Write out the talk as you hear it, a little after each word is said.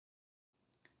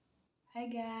Hi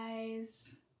guys,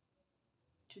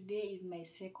 today is my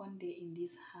second day in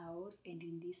this house and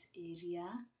in this area,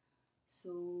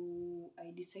 so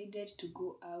I decided to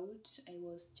go out. I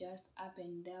was just up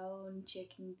and down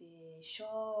checking the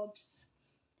shops,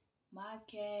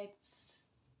 markets,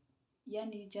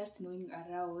 yani just knowing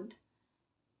around,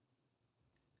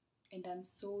 and I'm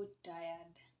so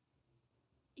tired.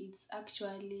 It's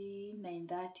actually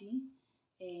 9:30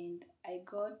 and I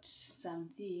got some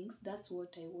things. That's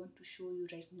what I want to show you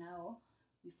right now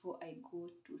before I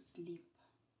go to sleep.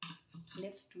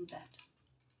 Let's do that.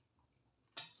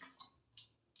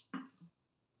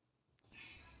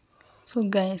 So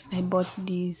guys, I bought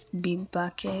this big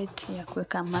bucket ya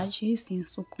kuweka maji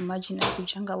since huku maji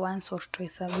nakujanga once or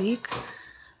twice a week.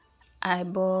 I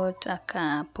bought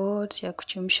a pot ya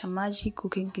kuchemsha maji,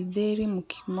 cooking githeri,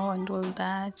 mukimo and all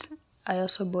that. I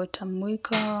also bought a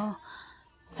mwiko.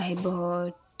 I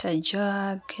bought a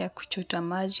jug ya kuchota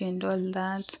maji and all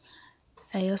that.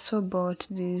 I also bought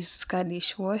this car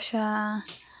dishwasher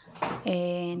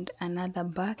and another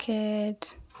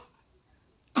bucket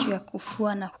ya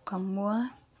kufua na kukamua,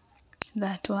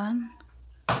 that one.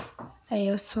 I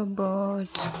also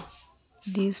bought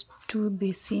these two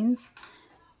basins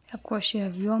ya kuoshea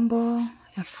vyombo,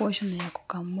 ya kuosha na ya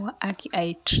kukamua.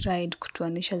 I tried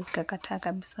kutoanisha zikakataa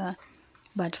kabisa,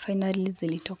 but finally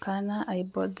zilitokana. I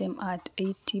bought them at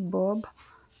 80 bob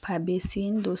per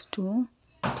basin, those two.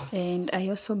 And I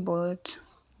also bought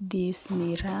this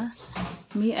mirror.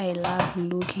 I love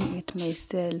looking at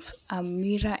myself. A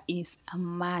mirror is a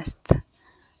must.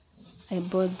 I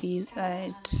bought this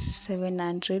at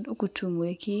 700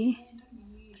 ukutumweki,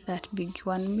 that big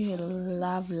one. Me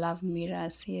love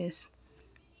mirrors. Yes,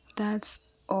 that's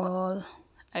all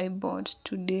I bought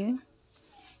today.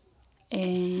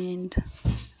 And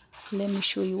let me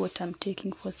show you what I'm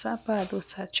taking for supper.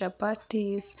 Those are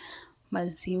chapatis,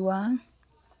 maziwa.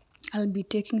 I'll be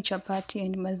taking chapati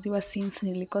and maziwa since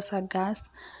nilikosa gas,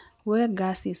 where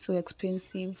gas is so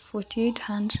expensive,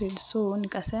 4800. So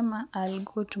nikasema I'll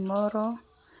go tomorrow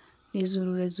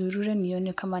nizurure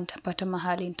nione kama nitapata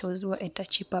mahali nitauziwa at a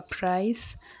cheaper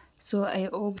price. So I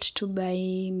opted to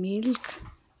buy milk.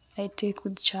 I take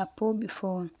with chapo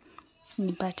before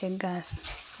nipate gas.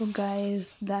 So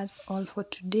guys, that's all for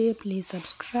today. Please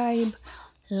subscribe,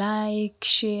 like,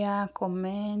 share,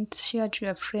 comment, share to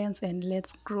your friends, and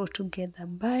let's grow together.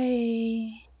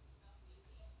 Bye.